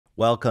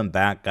Welcome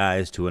back,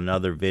 guys, to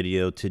another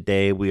video.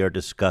 Today we are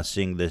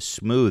discussing the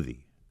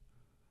smoothie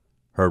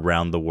heard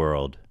around the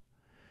world.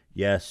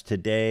 Yes,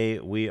 today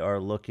we are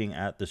looking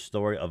at the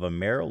story of a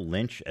Merrill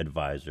Lynch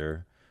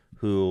advisor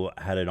who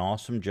had an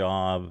awesome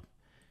job.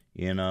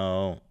 You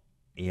know,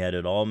 he had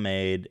it all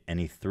made, and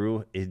he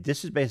threw...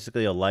 This is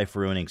basically a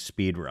life-ruining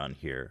speed run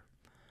here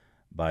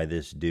by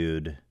this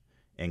dude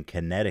in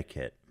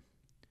Connecticut.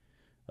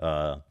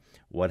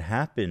 What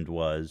happened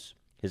was,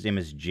 his name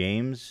is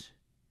James...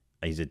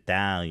 He's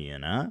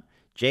Italian, huh?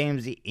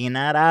 James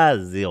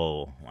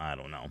Inarazio. I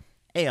don't know.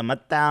 Hey, I'm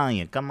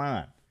Italian. Come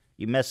on.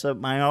 You mess up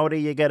my order,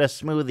 you get a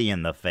smoothie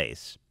in the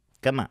face.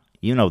 Come on.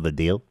 You know the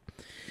deal.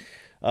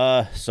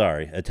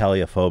 Sorry.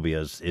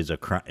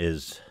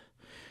 Italiophobia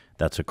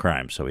that's a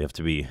crime, so we have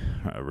to be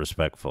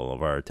respectful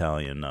of our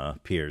Italian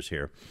peers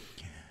here.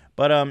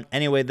 But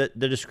anyway, the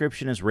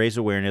description is raise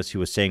awareness. He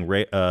was saying,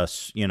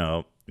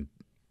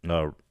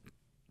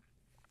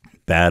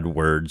 bad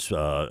words,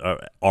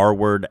 R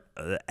word,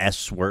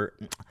 S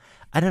word.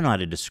 I don't know how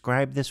to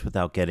describe this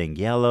without getting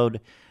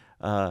yellowed.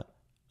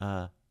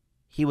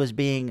 He was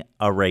being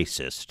a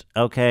racist.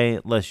 Okay,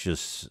 let's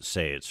just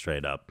say it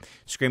straight up.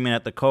 Screaming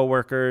at the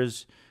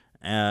coworkers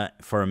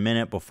for a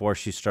minute before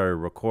she started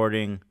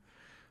recording.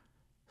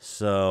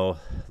 So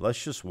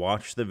let's just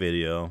watch the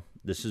video.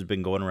 This has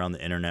been going around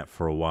the internet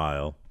for a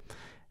while.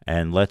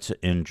 And let's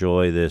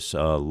enjoy this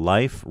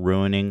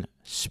life-ruining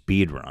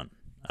speed run.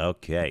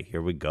 Okay,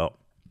 here we go.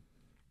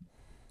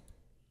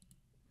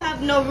 I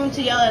have no room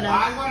to yell at us.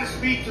 I want to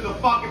speak to the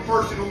fucking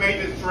person who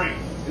made this drink.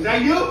 Is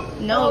that you?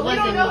 No, it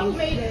wasn't we don't know me. who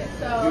made it,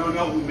 so... You don't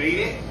know who made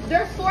it?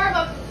 There's 4 of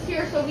us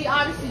here, so we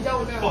obviously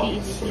don't know.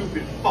 Fucking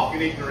stupid,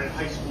 fucking ignorant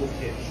high school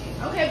kids.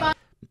 Okay, bye.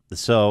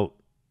 So,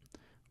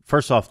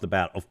 first off the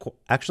bat,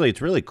 actually,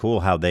 it's really cool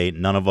how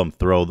none of them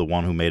throw the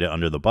one who made it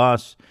under the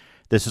bus.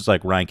 This is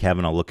like Ryan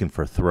Kavanaugh looking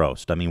for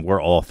Throst. I mean,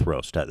 we're all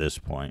Throst at this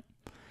point.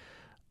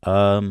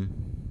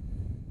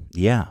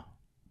 Yeah.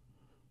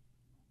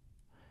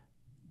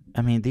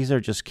 I mean, these are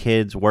just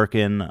kids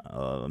working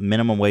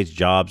minimum wage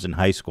jobs in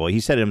high school. He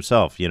said it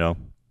himself, you know.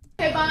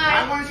 Okay, bye.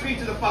 I want to speak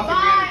to the fucking Bye.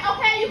 manager.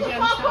 Okay, you can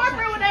call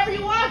corporate whenever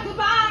you want.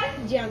 Goodbye.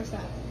 Jam,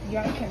 stop.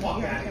 You're on camera.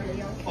 You're on camera.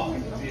 You're on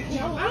Fucking camera. bitch.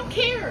 No, I don't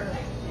care.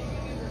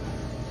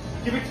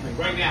 Give it to me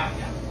right now.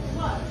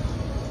 What?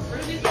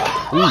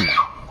 Ooh. Oh,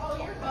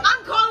 you're fucking...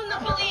 I'm calling the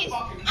police.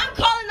 I'm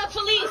calling the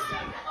police.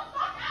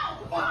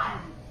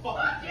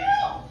 Fuck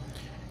you.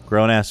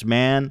 Grown-ass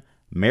man,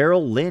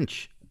 Merrill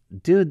Lynch.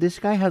 Dude, this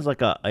guy has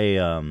like he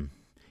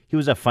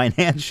was a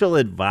financial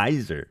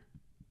advisor.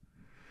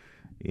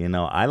 You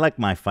know, I like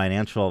my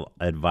financial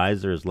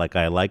advisors like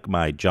I like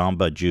my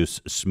Jamba Juice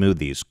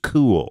smoothies.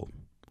 Cool.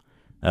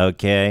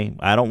 Okay?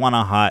 I don't want a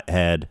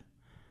hothead.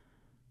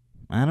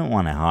 I don't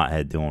want a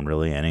hothead doing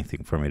really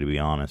anything for me, to be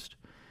honest.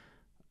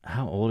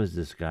 How old is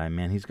this guy,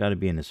 man? He's got to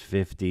be in his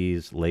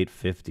 50s, late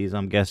 50s,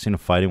 I'm guessing,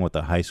 fighting with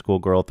a high school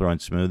girl throwing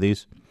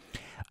smoothies.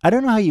 I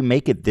don't know how you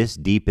make it this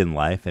deep in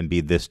life and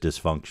be this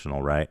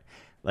dysfunctional, right?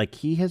 Like,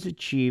 he has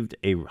achieved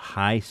a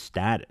high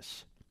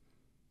status,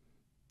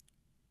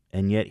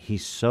 and yet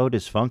he's so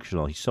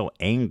dysfunctional. He's so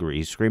angry.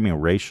 He's screaming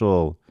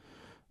racial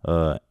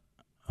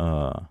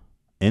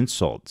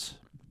insults.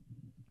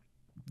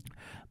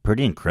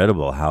 Pretty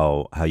incredible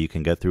how you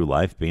can get through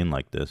life being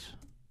like this.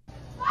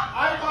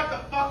 I want the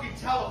fucking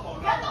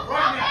telephone number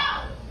right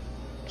now.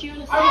 Do you I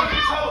understand? want the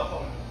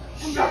telephone number.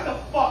 Shut the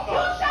fuck You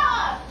up. shut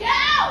up. Get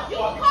out. You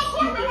can call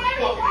corporate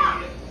whenever you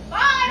want.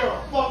 Bye. You're a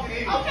fucking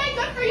idiot. Okay,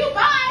 good for you.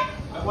 Bye.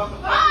 I want the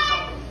Bye.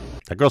 fucking number.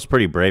 That girl's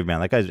pretty brave,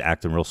 man. That guy's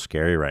acting real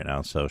scary right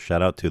now. So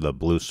shout out to the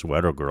blue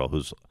sweater girl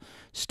who's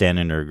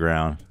standing her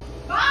ground.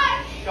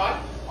 Bye. Shut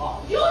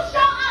up. You shut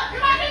up.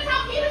 You're not going to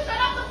tell me to shut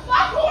up. The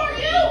fuck? Who are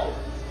you?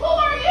 Who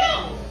are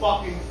you?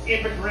 Fucking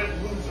immigrant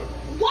loser.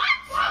 What?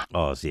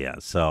 Oh, yeah.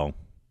 So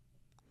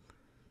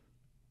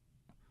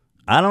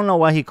I don't know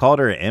why he called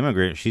her an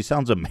immigrant. She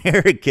sounds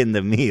American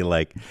to me.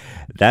 Like,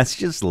 that's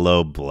just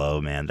low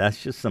blow, man.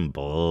 That's just some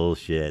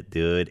bullshit,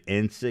 dude.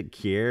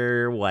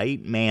 Insecure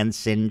white man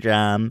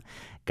syndrome.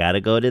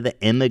 Gotta go to the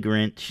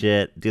immigrant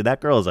shit. Dude,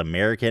 that girl is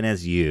American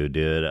as you,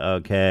 dude.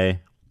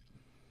 Okay.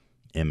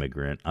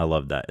 Immigrant. I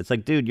love that. It's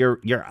like, dude,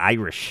 you're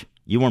Irish.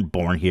 You weren't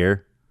born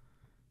here.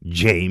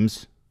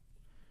 James.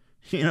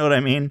 You know what I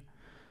mean?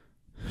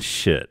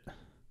 Shit.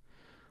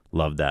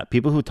 Love that.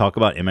 People who talk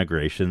about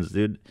immigrations,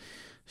 dude.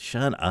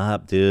 Shut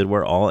up, dude.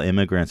 We're all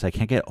immigrants. I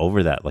can't get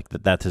over that. Like,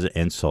 that's an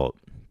insult.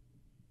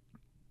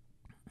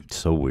 It's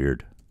so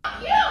weird.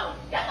 You.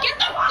 Get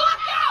the fuck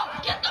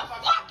out! Get the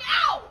fuck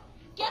out!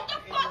 Get the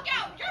fuck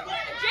out! You're going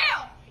to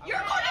jail! You're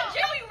going to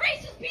jail, you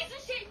racist piece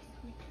of shit!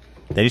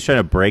 Then he's trying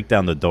to break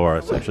down the door.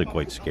 It's actually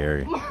quite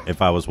scary.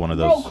 If I was one of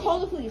those, Bro, call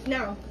the police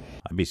now.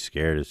 I'd be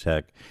scared as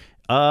heck.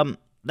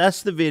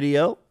 That's the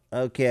video.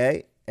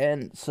 Okay.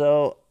 And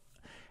so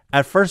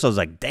at first I was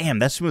like, damn,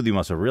 that smoothie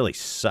must have really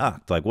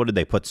sucked. Like, what did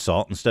they put,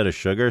 salt instead of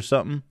sugar or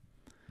something?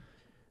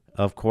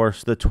 Of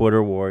course, the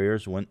Twitter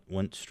warriors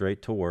went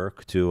straight to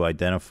work to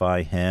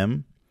identify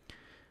him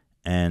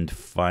and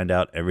find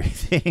out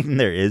everything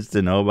there is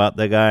to know about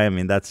the guy. I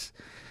mean, that's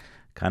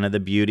Kind of the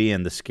beauty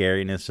and the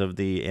scariness of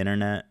the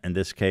internet. In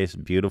this case,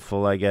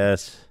 beautiful, I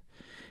guess.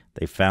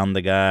 They found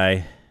the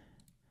guy.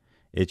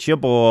 It's your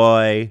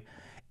boy.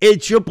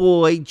 It's your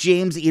boy,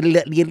 James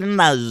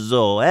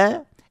Ilinazzo,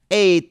 eh?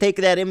 Hey, take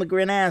that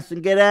immigrant ass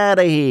and get out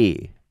of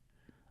here.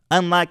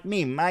 Unlike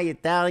me, my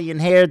Italian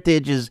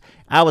heritage is,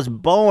 I was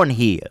born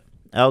here,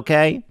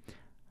 okay?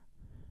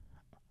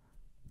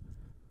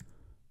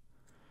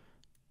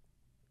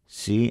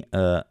 See,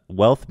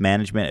 wealth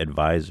management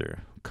advisor.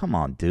 Come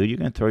on, dude. You're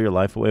going to throw your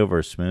life away over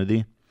a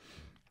smoothie?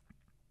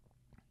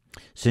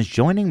 Since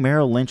joining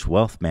Merrill Lynch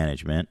Wealth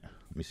Management,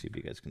 let me see if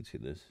you guys can see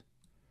this.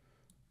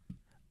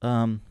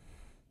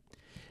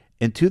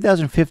 In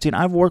 2015,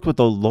 I've worked with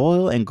a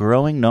loyal and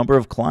growing number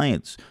of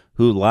clients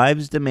whose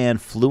lives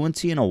demand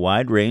fluency in a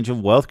wide range of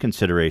wealth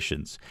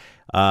considerations.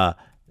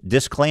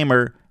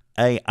 Disclaimer,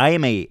 I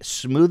am a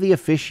smoothie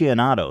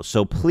aficionado,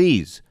 so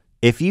please,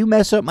 if you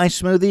mess up my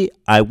smoothie,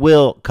 I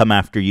will come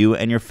after you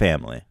and your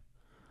family.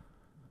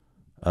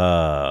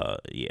 Yeah.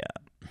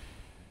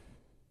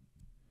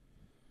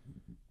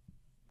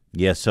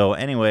 Yeah, so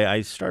anyway,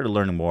 I started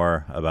learning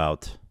more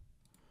about...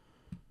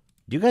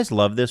 Do you guys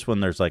love this when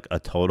there's like a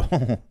total...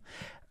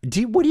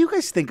 What do you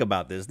guys think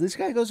about this? This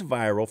guy goes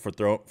viral for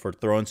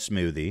throwing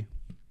smoothie.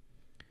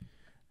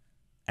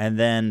 And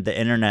then the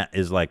internet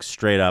is like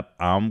straight up,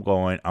 I'm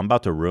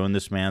about to ruin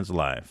this man's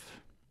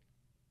life.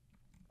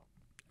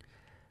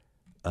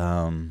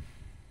 Oh,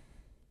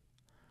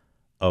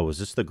 was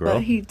this the girl?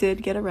 But he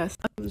did get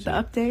arrested. The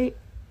update,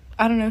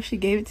 I don't know if she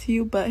gave it to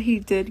you, but he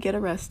did get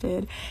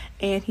arrested.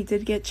 And he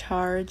did get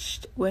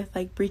charged with,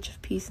 like, breach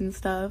of peace and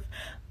stuff.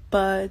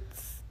 But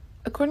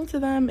according to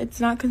them, it's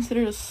not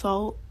considered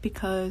assault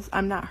because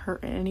I'm not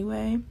hurt in any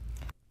way.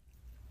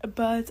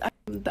 But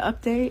the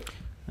update,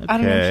 okay. I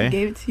don't know if she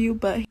gave it to you,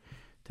 but...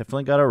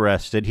 Definitely got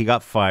arrested. He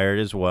got fired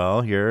as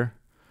well here.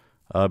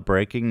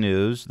 Breaking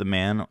news. The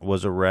man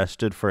was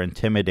arrested for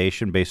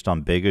intimidation based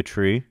on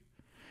bigotry.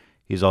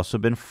 He's also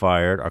been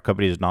fired. Our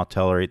company does not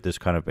tolerate this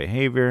kind of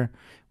behavior.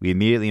 We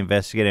immediately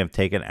investigated and have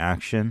taken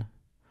action.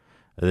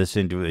 This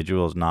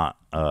individual is no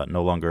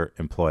longer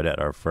employed at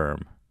our firm.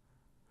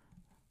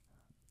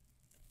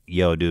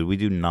 Yo, dude, we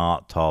do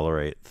not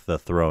tolerate the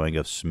throwing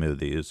of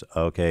smoothies.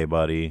 Okay,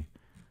 buddy.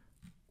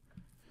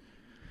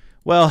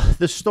 Well,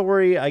 the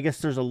story, I guess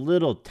there's a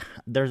little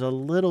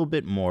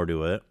bit more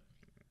to it.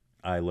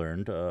 I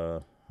learned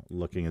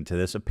looking into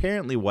this.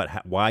 Apparently,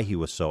 why he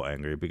was so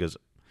angry, because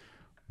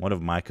one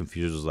of my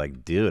confusers was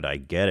like, dude, I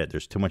get it.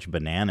 There's too much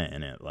banana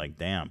in it. Like,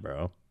 damn,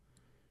 bro.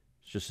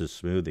 It's just a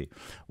smoothie.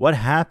 What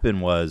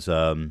happened was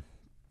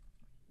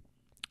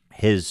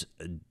his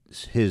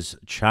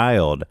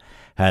child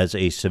has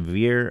a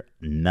severe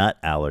nut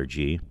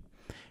allergy,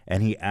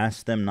 and he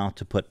asked them not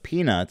to put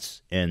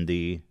peanuts in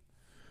the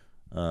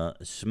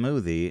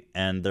smoothie,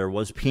 and there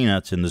was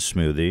peanuts in the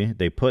smoothie.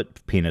 They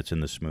put peanuts in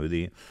the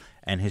smoothie,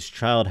 and his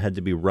child had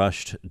to be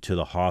rushed to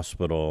the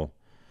hospital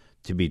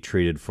to be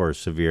treated for a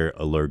severe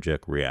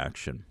allergic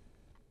reaction.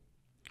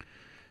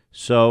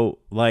 So,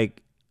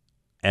 like,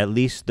 at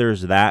least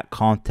there's that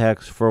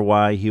context for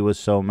why he was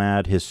so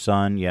mad. His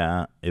son,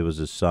 it was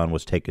his son,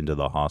 was taken to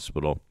the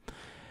hospital.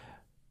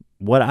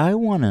 What I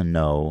want to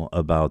know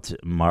about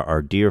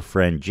our dear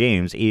friend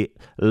James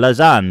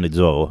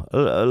Lazanzo,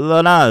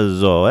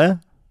 eh?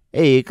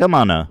 Hey, come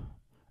on now.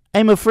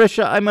 I'm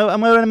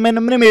an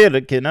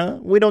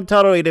American, We don't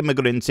tolerate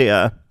immigrants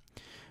here.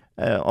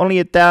 Only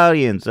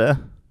Italians,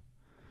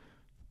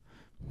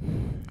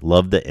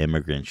 Love the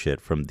immigrant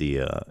shit from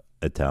the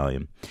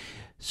Italian.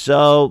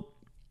 So,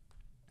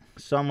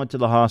 son went to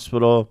the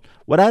hospital.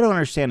 What I don't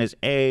understand is,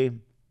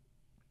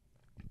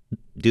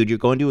 dude, you're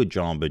going to a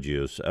Jamba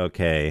Juice,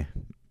 okay,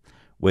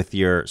 with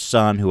your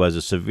son who has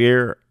a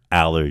severe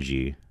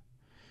allergy.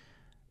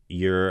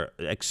 You're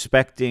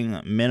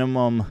expecting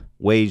minimum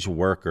wage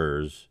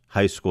workers,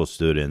 high school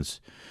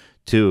students,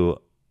 to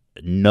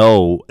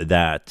know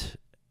that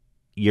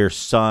your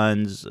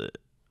son's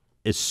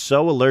is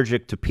so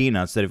allergic to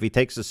peanuts that if he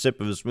takes a sip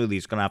of a smoothie,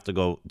 he's going to have to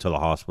go to the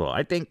hospital.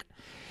 I think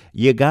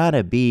you got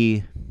to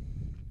be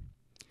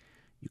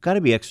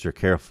extra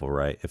careful,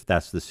 right? If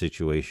that's the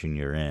situation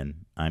you're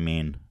in. I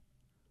mean,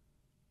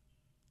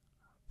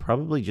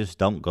 probably just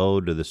don't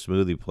go to the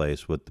smoothie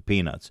place with the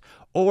peanuts.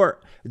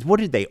 Or what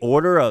did they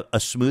order? A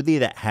smoothie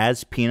that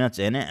has peanuts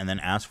in it and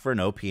then ask for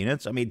no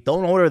peanuts? I mean,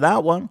 don't order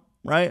that one,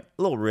 right?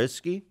 A little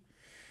risky.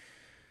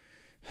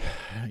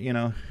 You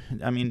know,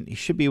 I mean, he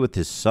should be with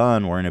his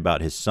son, worrying about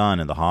his son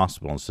in the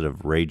hospital instead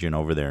of raging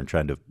over there and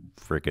trying to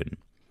freaking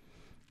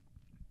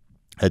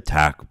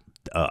attack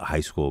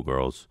high school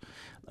girls.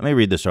 Let me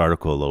read this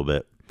article a little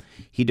bit.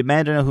 He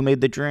demanded to know who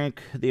made the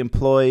drink. The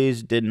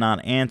employees did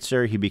not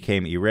answer. He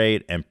became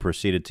irate and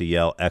proceeded to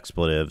yell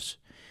expletives.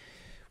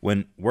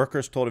 When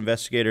workers told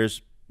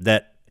investigators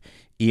that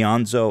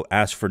Ianzo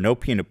asked for no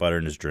peanut butter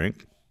in his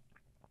drink,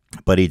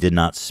 but he did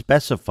not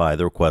specify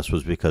the request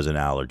was because of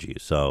an allergy.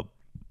 So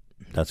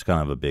that's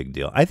kind of a big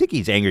deal. I think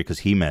he's angry because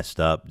he messed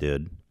up,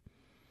 dude.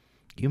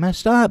 You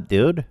messed up,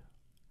 dude.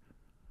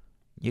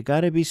 You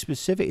got to be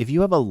specific. If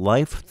you have a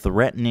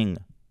life-threatening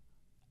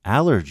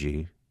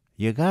allergy,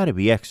 you got to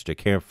be extra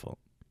careful.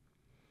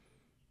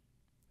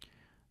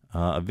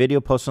 A video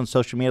posted on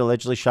social media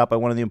allegedly shot by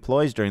one of the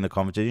employees during the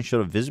confrontation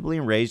showed a visibly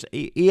enraged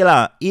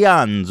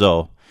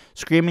Ianzo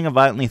screaming and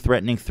violently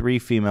threatening 3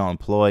 female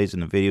employees.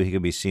 In the video, he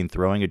could be seen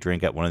throwing a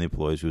drink at one of the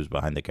employees who was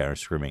behind the counter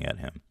screaming at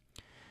him.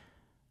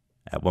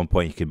 At one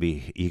point,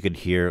 you could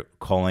hear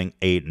calling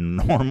a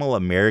normal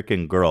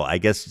American girl, I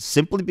guess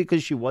simply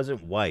because she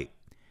wasn't white,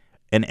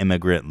 an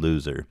immigrant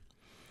loser.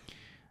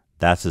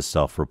 That's his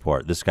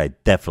self-report. This guy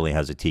definitely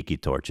has a tiki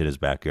torch in his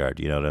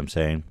backyard. You know what I'm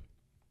saying?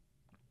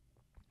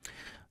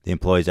 The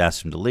employees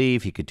asked him to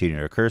leave. He continued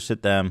to curse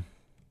at them.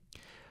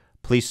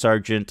 Police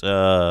sergeant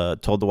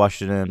told the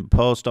Washington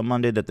Post on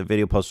Monday that the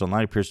video posted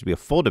online appears to be a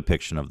full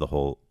depiction of the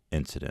whole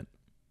incident.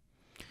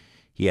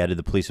 He added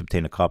the police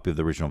obtained a copy of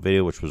the original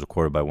video, which was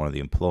recorded by one of the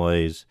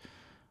employees.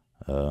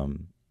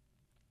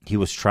 He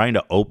was trying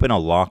to open a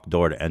locked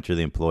door to enter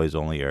the employees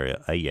only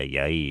area.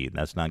 Ay,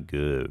 that's not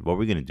good. What are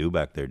we going to do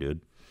back there,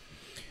 dude?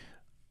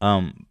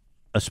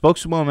 A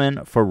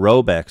spokeswoman for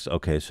Robex,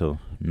 okay, so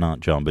not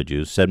Jamba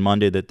Juice, said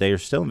Monday that they are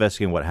still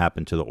investigating what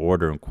happened to the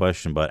order in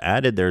question, but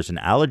added there's an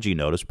allergy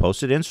notice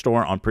posted in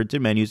store on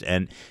printed menus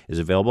and is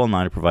available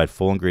online to provide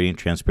full ingredient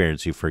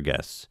transparency for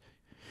guests.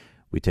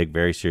 We take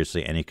very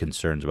seriously any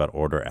concerns about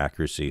order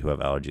accuracy who have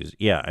allergies.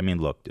 Yeah, I mean,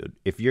 look, dude,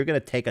 if you're gonna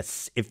take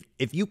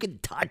if you can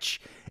touch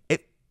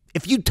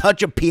if you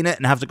touch a peanut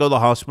and have to go to the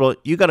hospital,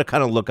 you got to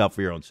kind of look out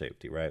for your own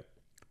safety, right?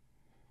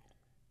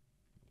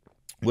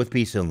 With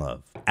peace and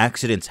love.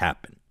 Accidents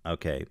happen,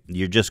 okay?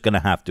 You're just going to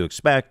have to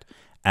expect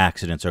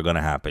accidents are going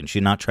to happen.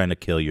 She's not trying to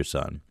kill your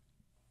son.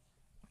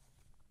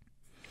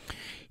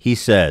 He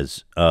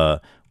says,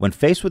 when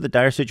faced with a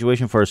dire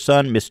situation for his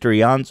son, Mr.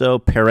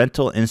 Ianzo,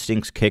 parental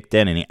instincts kicked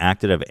in and he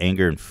acted out of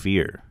anger and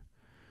fear.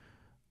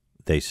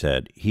 They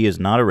said, he is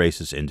not a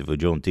racist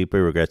individual and deeply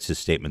regrets his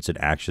statements and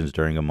actions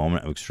during a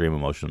moment of extreme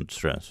emotional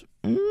distress.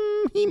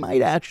 He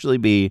might actually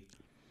be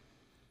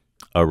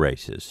a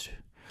racist.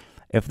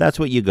 If that's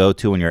what you go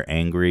to when you're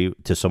angry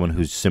to someone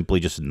who's simply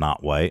just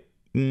not white,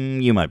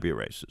 you might be a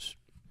racist.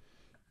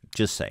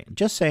 Just saying.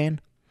 Just saying.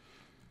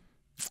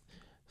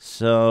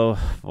 So,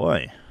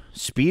 boy,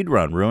 speed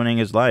run ruining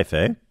his life,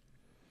 eh?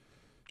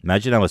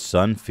 Imagine how his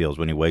son feels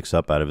when he wakes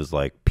up out of his,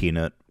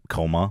 peanut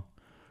coma.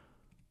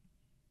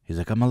 He's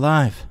like, I'm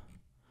alive.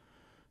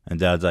 And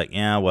Dad's like,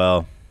 yeah,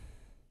 well,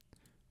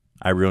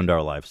 I ruined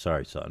our life.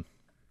 Sorry, son.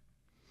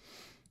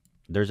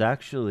 There's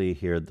actually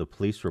here the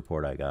police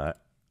report I got.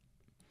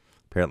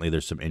 Apparently,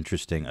 there's some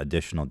interesting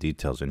additional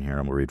details in here.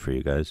 I'm going to read for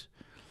you guys.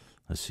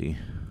 Let's see.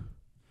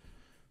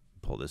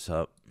 Pull this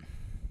up.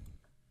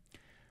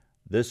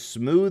 The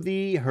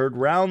smoothie heard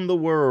round the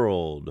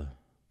world.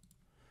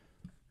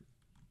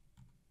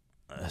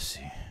 Let's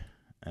see.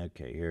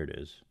 Okay, here it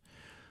is.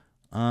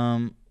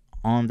 On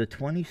the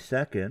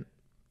 22nd,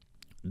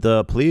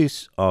 the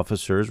police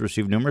officers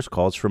received numerous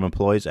calls from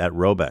employees at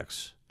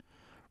Robex,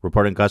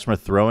 reporting customer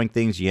throwing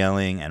things,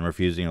 yelling, and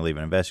refusing to leave.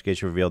 An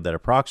investigation revealed that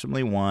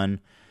approximately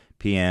 1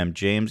 p.m.,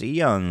 James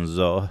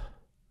Ianzo.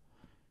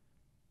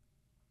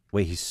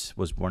 Wait, he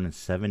was born in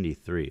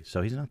 73,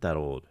 so he's not that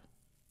old.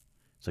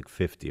 It's like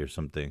 50 or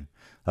something.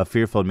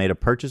 Fearful made a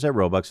purchase at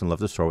Roebuck and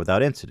left the store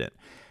without incident.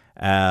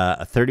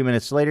 30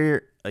 minutes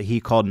later, he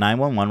called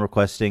 911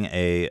 requesting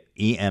a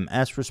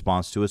EMS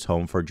response to his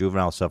home for a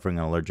juvenile suffering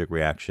an allergic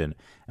reaction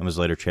and was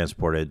later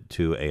transported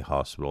to a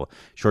hospital.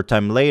 Short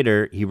time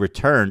later, he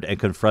returned and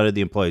confronted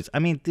the employees. I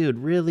mean, dude,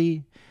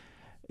 really?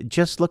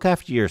 Just look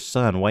after your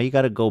son. Why you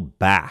got to go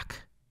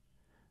back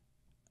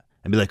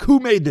and be like, who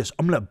made this?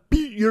 I'm going to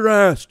beat your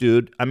ass,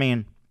 dude. I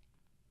mean,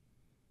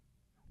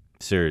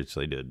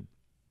 seriously, dude.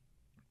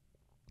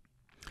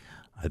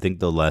 I think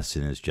the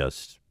lesson is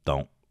just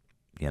don't,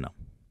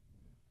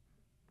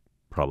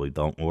 probably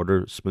don't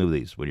order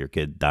smoothies when your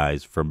kid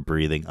dies from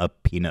breathing a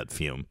peanut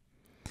fume.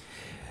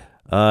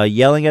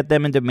 Yelling at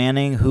them and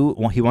demanding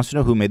he wants to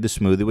know who made the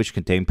smoothie which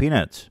contained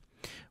peanuts.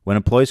 When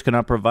employees could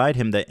not provide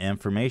him that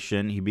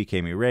information, he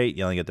became irate,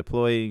 yelling at the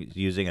employee,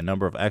 using a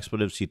number of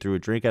expletives. He threw a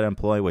drink at an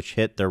employee, which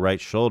hit their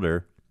right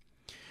shoulder.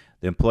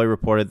 The employee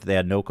reported that they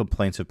had no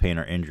complaints of pain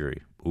or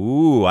injury.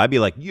 Ooh, I'd be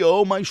like,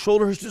 yo, my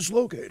shoulder is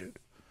dislocated.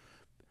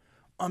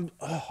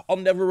 I'll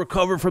never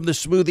recover from the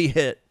smoothie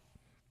hit.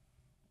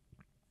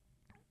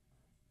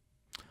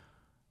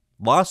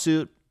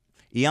 Lawsuit.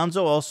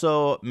 Ianzo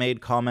also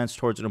made comments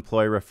towards an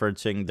employee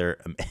referencing their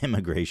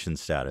immigration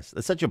status.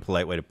 That's such a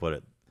polite way to put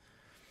it.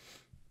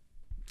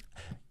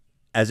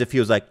 As if he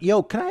was like,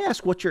 yo, can I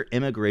ask what's your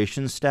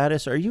immigration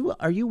status? Are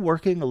you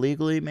working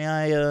illegally? May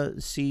I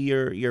see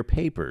your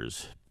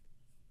papers?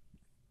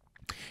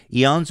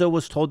 Ianzo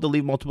was told to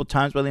leave multiple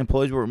times by the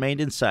employees, but remained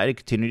inside and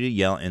continued to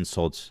yell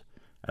insults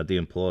at the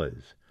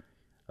employees.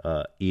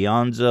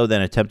 Ianzo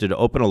then attempted to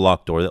open a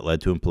locked door that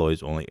led to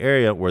employees-only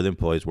area where the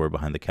employees were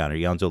behind the counter.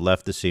 Ianzo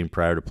left the scene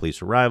prior to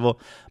police arrival,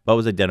 but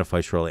was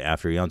identified shortly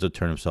after. Ianzo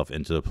turned himself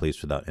into the police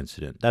without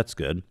incident. That's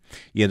good.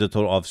 Ianzo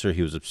told officer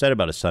he was upset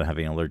about his son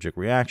having an allergic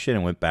reaction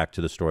and went back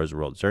to the store as a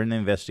result. During the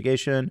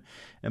investigation,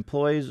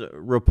 employees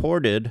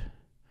reported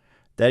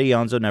Daddy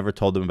Yonzo never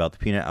told them about the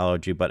peanut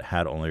allergy, but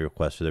had only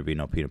requested there be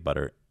no peanut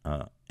butter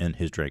in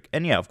his drink.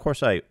 And yeah, of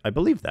course, I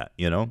believe that,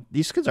 you know.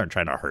 These kids aren't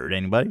trying to hurt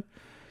anybody.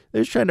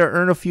 They're just trying to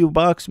earn a few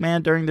bucks,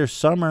 man, during their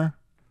summer.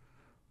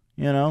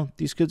 You know,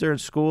 these kids are in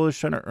school,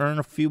 just trying to earn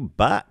a few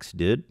bucks,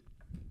 dude.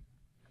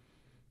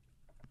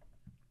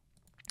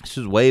 This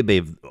is way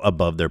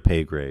above their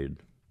pay grade.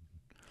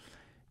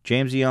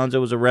 James Yonzo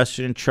was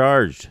arrested and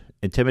charged.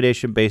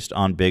 Intimidation based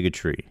on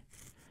bigotry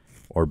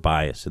or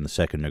bias in the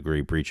second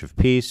degree, breach of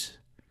peace,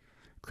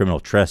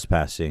 criminal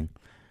trespassing,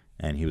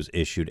 and he was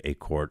issued a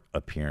court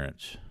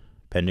appearance.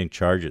 Pending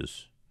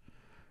charges.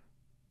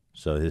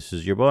 So this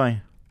is your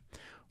boy.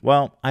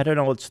 Well, I don't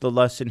know what's the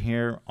lesson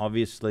here.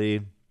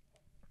 Obviously,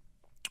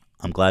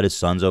 I'm glad his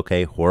son's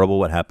okay. Horrible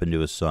what happened to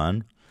his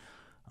son.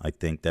 I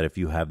think that if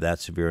you have that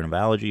severe of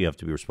allergy, you have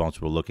to be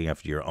responsible looking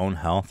after your own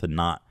health and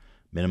not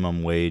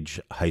minimum wage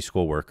high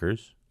school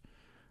workers.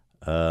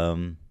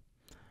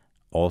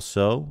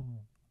 Also,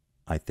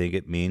 I think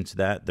it means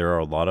that there are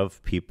a lot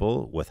of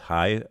people with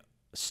high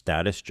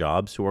status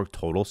jobs who are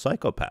total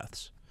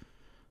psychopaths.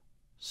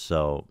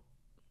 So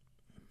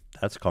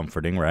that's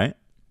comforting, right?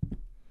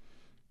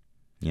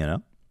 You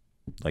know,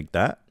 like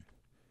that.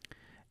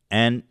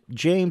 And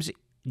James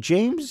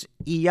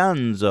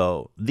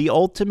Ianzo, the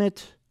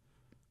ultimate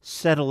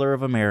settler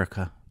of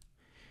America.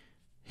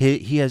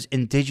 He has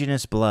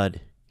indigenous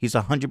blood. He's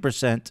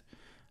 100%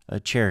 a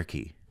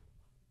Cherokee.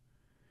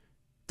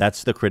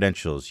 That's the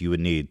credentials you would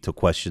need to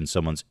question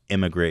someone's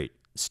immigrant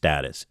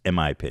status, in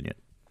my opinion.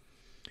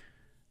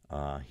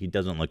 He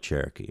doesn't look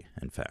Cherokee,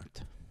 in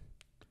fact.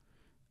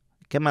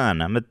 Come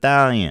on, I'm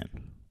Italian.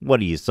 What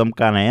are you, some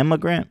kind of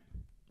immigrant?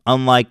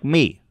 Unlike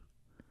me.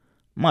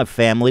 My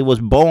family was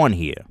born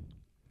here.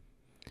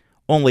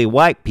 Only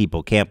white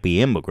people can't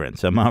be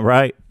immigrants, am I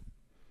right?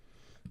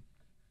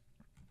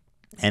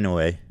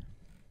 Anyway,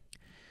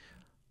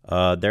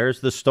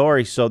 there's the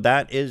story. So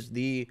that is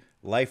the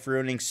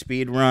life-ruining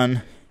speed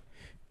run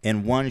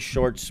in one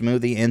short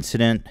smoothie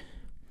incident.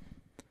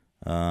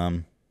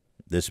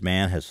 This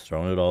man has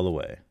thrown it all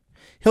away.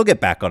 He'll get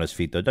back on his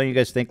feet, though. Don't you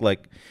guys think,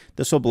 like,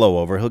 this will blow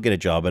over? He'll get a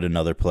job at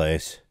another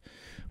place.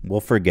 We'll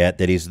forget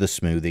that he's the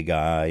smoothie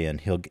guy,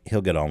 and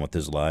he'll get on with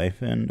his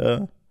life.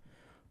 And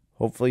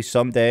hopefully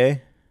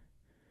someday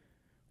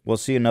we'll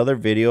see another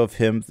video of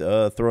him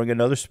throwing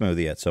another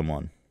smoothie at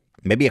someone.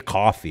 Maybe a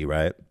coffee,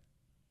 right?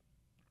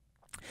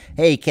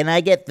 Hey, can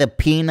I get the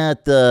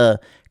peanut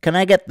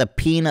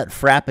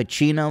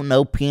frappuccino?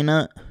 No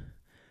peanut?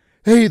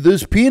 Hey,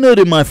 there's peanut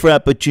in my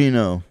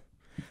frappuccino.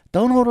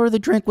 Don't order the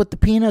drink with the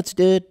peanuts,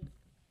 dude.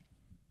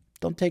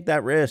 Don't take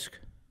that risk.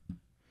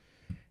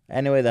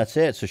 Anyway, that's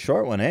it. It's a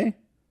short one, eh?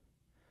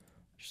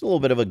 Just a little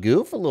bit of a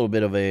goof, a little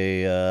bit of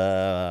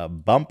a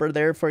bumper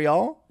there for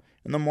y'all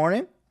in the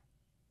morning.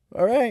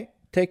 All right.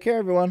 Take care,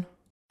 everyone.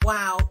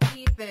 Wow,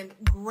 Ethan,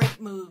 great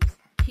moves.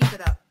 Keep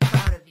it up.